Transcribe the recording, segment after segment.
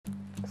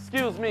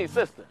Excuse me,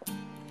 sister.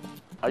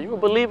 Are you a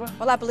believer?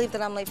 Well, I believe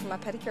that I'm late for my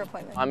pedicure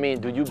appointment. I mean,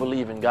 do you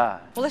believe in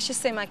God? Well, let's just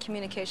say my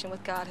communication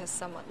with God has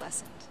somewhat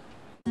lessened.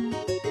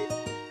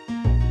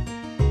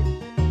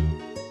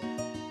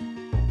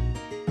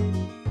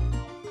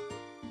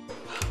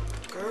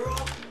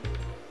 Girl,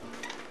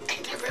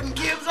 ain't there Reverend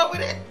Gibbs over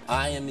there?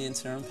 I am the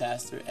interim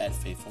pastor at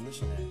Faithful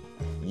Missionary.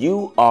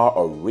 You are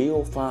a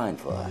real find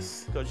for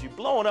us. Because you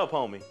blowing up,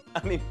 homie.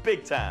 I mean,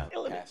 big time.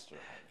 Pastor.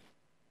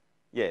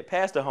 Yeah,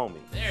 Pastor homie.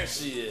 There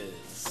she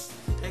is.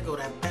 There go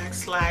that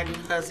backsliding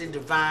hussy,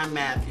 Divine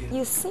Matthew.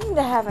 You seem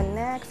to have a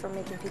knack for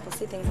making people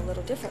see things a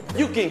little differently.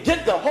 You can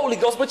get the Holy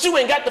Ghost, but you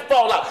ain't got to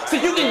fall out.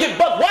 See, you can get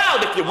buck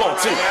wild if you want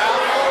to.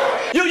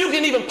 You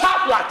can even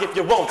pop lock if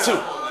you want to. Do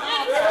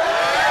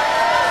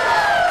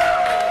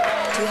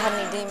you have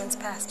any demons,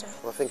 Pastor?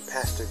 Well, I think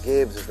Pastor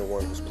Gibbs is the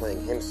one who's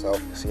playing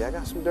himself. See, I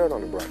got some dirt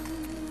on the brother.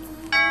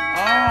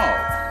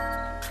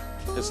 Oh,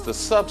 it's the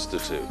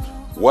substitute.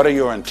 What are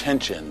your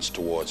intentions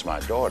towards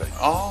my daughter?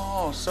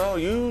 Oh, so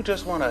you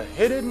just want to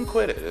hit it and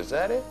quit it, is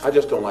that it? I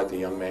just don't like the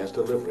young man's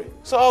delivery.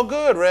 It's all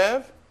good,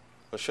 Rev.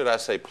 Or should I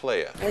say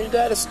player? Well, your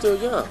dad is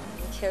still young.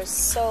 He cares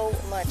so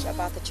much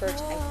about the church.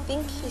 I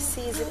think he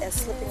sees it as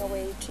slipping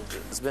away to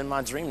you. It's been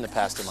my dream to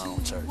pastor my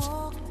own church.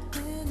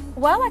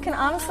 Well, I can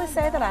honestly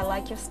say that I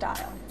like your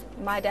style.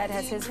 My dad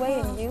has his way,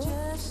 and you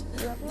have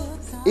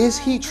yours. Is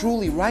he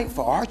truly right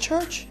for our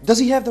church? Does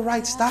he have the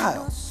right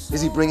style?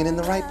 Is he bringing in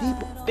the right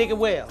people? Dig it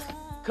well.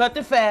 Cut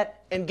the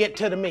fat and get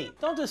to the meat.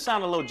 Don't this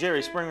sound a little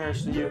Jerry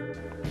Springer-ish to you?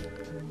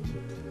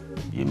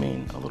 You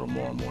mean a little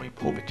more Maury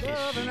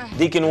Povich-ish?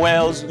 Deacon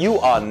Wells, you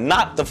are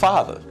not the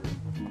father.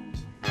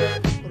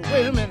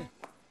 Wait a minute.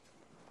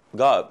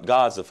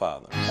 God's the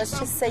father. Let's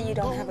just say you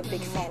don't have a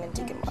big fan of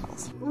Deacon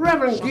Wells.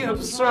 Reverend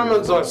Gibbs'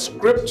 sermons are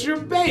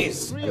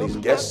scripture-based. And these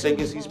guest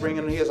singers he's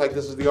bringing in here, it's like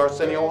this is the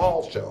Arsenio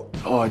Hall show.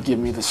 Lord, give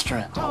me the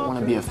strength. I don't want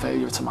to be a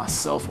failure to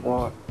myself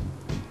or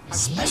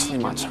especially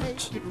my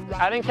church.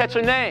 I didn't catch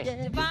your name.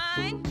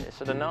 Divine. You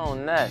should have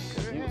known that,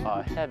 because you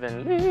are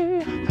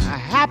heavenly.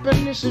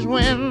 Happiness is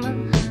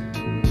when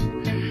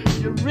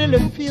you really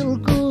feel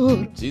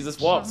good. Jesus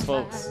walks,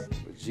 folks.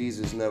 But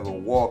Jesus never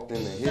walked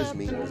into his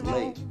meetings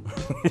late.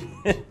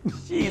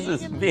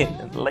 Jesus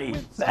being late.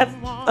 That's...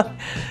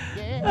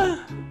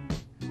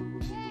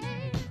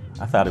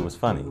 I thought it was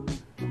funny.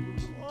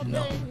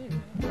 No.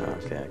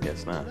 Okay, I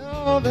guess not.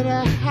 Oh, that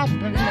I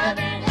happen.